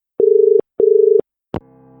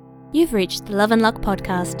You've reached the Love and Luck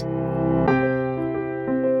podcast.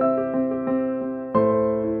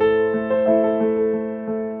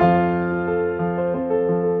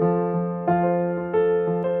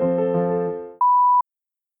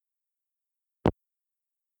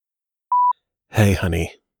 Hey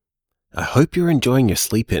honey, I hope you're enjoying your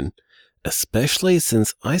sleep in, especially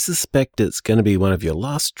since I suspect it's going to be one of your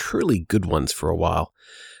last truly good ones for a while,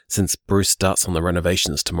 since Bruce starts on the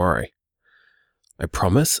renovations tomorrow. I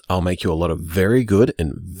promise I'll make you a lot of very good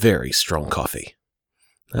and very strong coffee.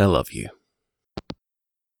 I love you.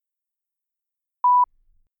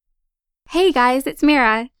 Hey guys, it's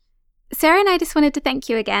Mira. Sarah and I just wanted to thank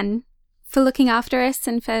you again for looking after us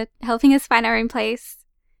and for helping us find our own place.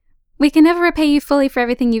 We can never repay you fully for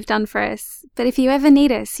everything you've done for us, but if you ever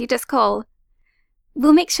need us, you just call.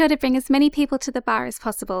 We'll make sure to bring as many people to the bar as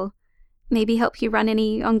possible. Maybe help you run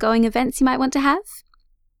any ongoing events you might want to have.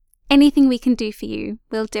 Anything we can do for you,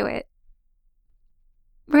 we'll do it.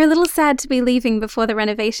 We're a little sad to be leaving before the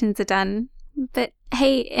renovations are done, but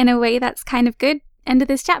hey, in a way that's kind of good. End of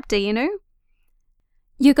this chapter, you know?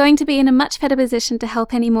 You're going to be in a much better position to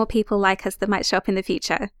help any more people like us that might show up in the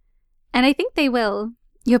future. And I think they will.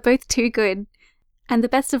 You're both too good, and the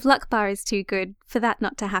Best of Luck bar is too good for that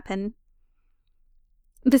not to happen.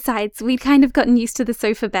 Besides, we'd kind of gotten used to the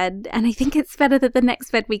sofa bed, and I think it's better that the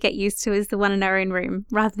next bed we get used to is the one in our own room,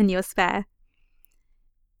 rather than your spare.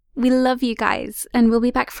 We love you guys, and we'll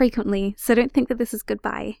be back frequently, so don't think that this is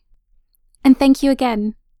goodbye. And thank you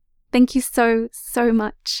again. Thank you so, so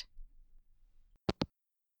much.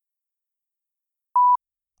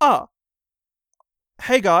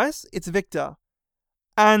 Hey guys, it's Victor.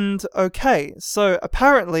 And okay, so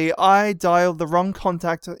apparently I dialed the wrong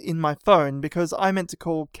contact in my phone because I meant to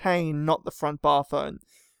call Kane, not the front bar phone.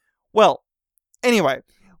 Well, anyway,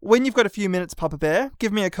 when you've got a few minutes, Papa Bear,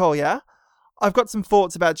 give me a call, yeah? I've got some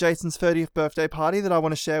thoughts about Jason's 30th birthday party that I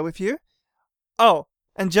want to share with you. Oh,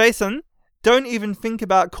 and Jason, don't even think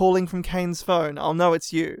about calling from Kane's phone. I'll know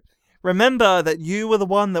it's you. Remember that you were the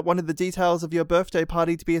one that wanted the details of your birthday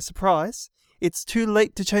party to be a surprise. It's too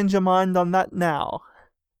late to change your mind on that now.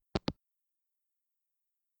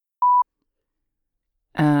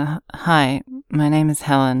 Hi, my name is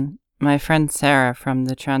Helen. My friend Sarah from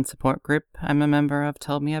the trans support group I'm a member of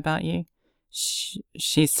told me about you.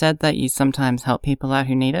 She said that you sometimes help people out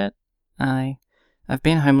who need it. I've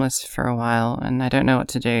been homeless for a while and I don't know what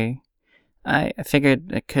to do. I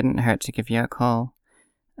figured it couldn't hurt to give you a call.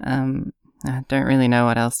 I don't really know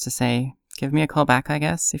what else to say. Give me a call back, I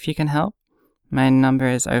guess, if you can help. My number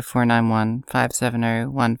is 0491 570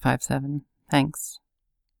 157. Thanks.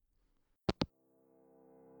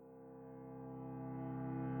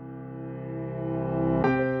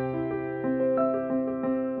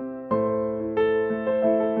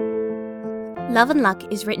 Love and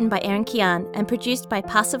Luck is written by Erin Kian and produced by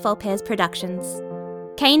Pasa Volpez Productions.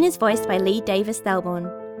 Kane is voiced by Lee Davis Thelborn.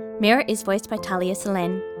 Mira is voiced by Talia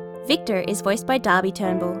Selen. Victor is voiced by Darby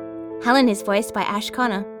Turnbull. Helen is voiced by Ash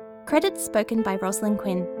Connor. Credits spoken by Rosalind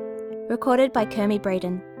Quinn. Recorded by Kermie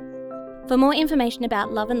Braden. For more information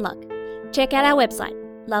about Love and Luck, check out our website,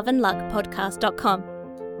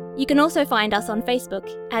 loveandluckpodcast.com. You can also find us on Facebook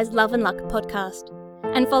as Love and Luck Podcast,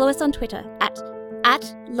 and follow us on Twitter at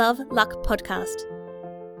Love Luck Podcast.